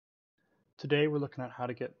Today we're looking at how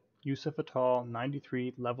to get Yusuf Atal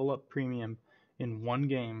 93 Level Up Premium in one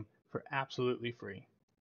game for absolutely free.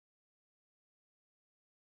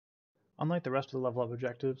 Unlike the rest of the level up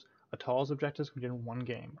objectives, Atal's objectives can be done in one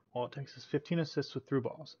game. All it takes is 15 assists with through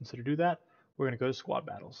balls, and so to do that, we're going to go to squad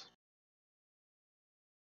battles.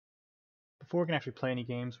 Before we can actually play any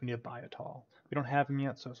games, we need to buy Atal. We don't have him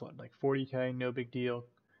yet, so it's like 40k, no big deal,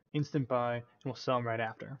 instant buy, and we'll sell him right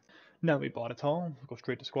after. Now that we bought Atal, we'll go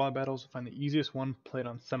straight to squad battles, find the easiest one, play it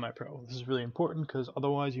on semi-pro. This is really important because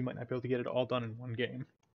otherwise you might not be able to get it all done in one game.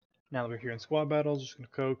 Now that we're here in squad battles, just going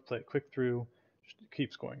to go play it quick through, just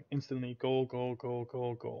keep scoring instantly, goal, goal, goal,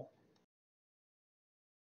 goal, goal.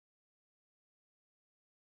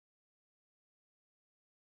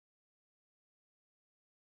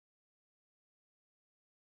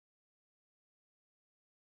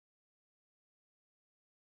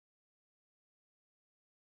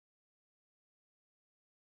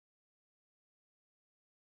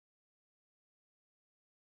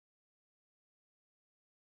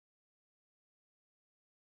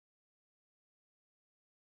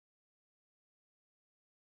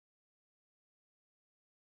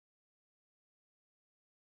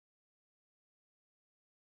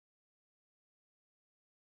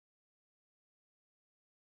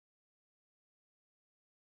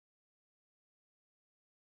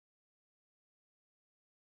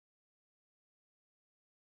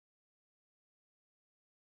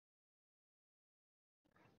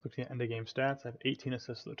 Looking at end of game stats, I have 18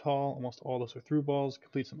 assists with Atal, almost all those are through balls,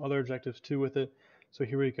 complete some other objectives too with it. So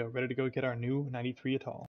here we go, ready to go get our new 93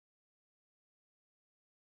 Atal.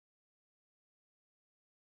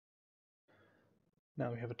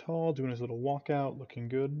 Now we have Atal doing his little walkout, looking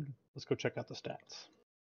good. Let's go check out the stats.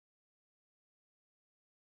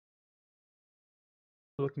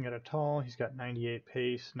 Looking at Atal, he's got 98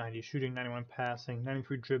 pace, 90 shooting, 91 passing,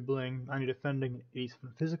 93 dribbling, 90 defending,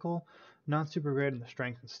 87 physical. Not super great in the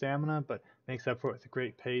strength and stamina, but makes up for it with a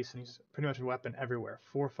great pace, and he's pretty much a weapon everywhere.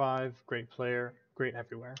 4-5, great player, great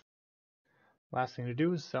everywhere. Last thing to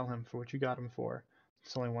do is sell him for what you got him for.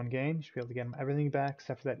 It's only one game, you should be able to get him everything back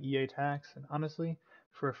except for that EA tax, and honestly,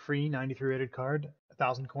 for a free 93 rated card,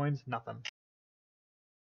 1,000 coins, nothing.